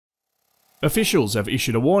Officials have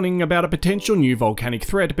issued a warning about a potential new volcanic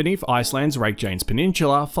threat beneath Iceland's Reykjanes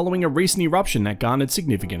Peninsula following a recent eruption that garnered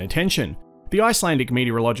significant attention. The Icelandic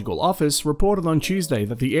Meteorological Office reported on Tuesday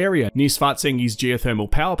that the area near Svartsengi's geothermal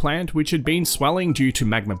power plant, which had been swelling due to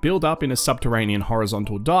magma buildup in a subterranean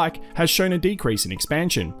horizontal dike, has shown a decrease in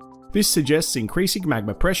expansion. This suggests increasing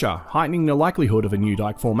magma pressure, heightening the likelihood of a new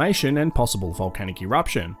dike formation and possible volcanic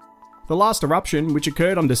eruption. The last eruption, which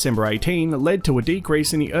occurred on December 18, led to a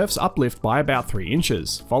decrease in the Earth's uplift by about 3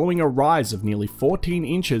 inches, following a rise of nearly 14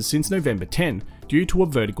 inches since November 10, due to a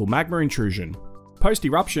vertical magma intrusion.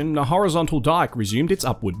 Post-eruption, the horizontal dike resumed its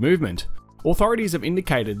upward movement. Authorities have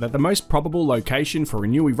indicated that the most probable location for a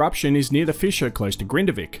new eruption is near the fissure close to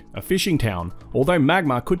Grindavík, a fishing town, although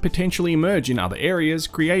magma could potentially emerge in other areas,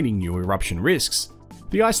 creating new eruption risks.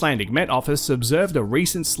 The Icelandic Met Office observed a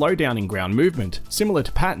recent slowdown in ground movement, similar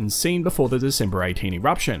to patterns seen before the December 18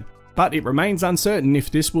 eruption, but it remains uncertain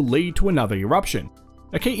if this will lead to another eruption.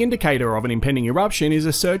 A key indicator of an impending eruption is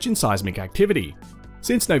a surge in seismic activity.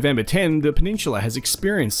 Since November 10, the peninsula has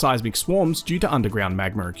experienced seismic swarms due to underground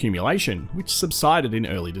magma accumulation, which subsided in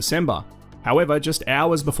early December. However, just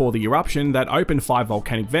hours before the eruption that opened 5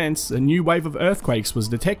 volcanic vents, a new wave of earthquakes was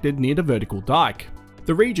detected near the vertical dike.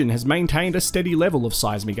 The region has maintained a steady level of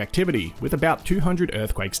seismic activity, with about 200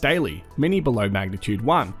 earthquakes daily, many below magnitude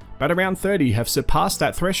 1, but around 30 have surpassed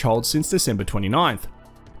that threshold since December 29th.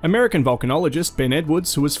 American volcanologist Ben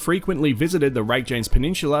Edwards, who has frequently visited the Reykjanes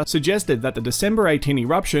Peninsula, suggested that the December 18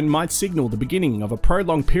 eruption might signal the beginning of a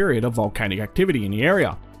prolonged period of volcanic activity in the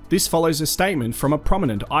area. This follows a statement from a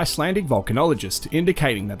prominent Icelandic volcanologist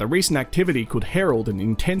indicating that the recent activity could herald an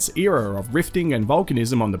intense era of rifting and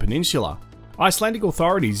volcanism on the peninsula. Icelandic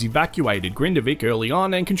authorities evacuated Grindavík early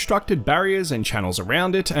on and constructed barriers and channels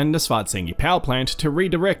around it and the Svartsengi power plant to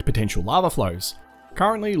redirect potential lava flows.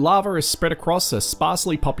 Currently, lava is spread across a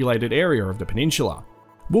sparsely populated area of the peninsula.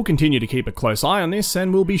 We'll continue to keep a close eye on this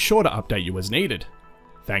and we'll be sure to update you as needed.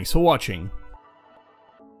 Thanks for watching.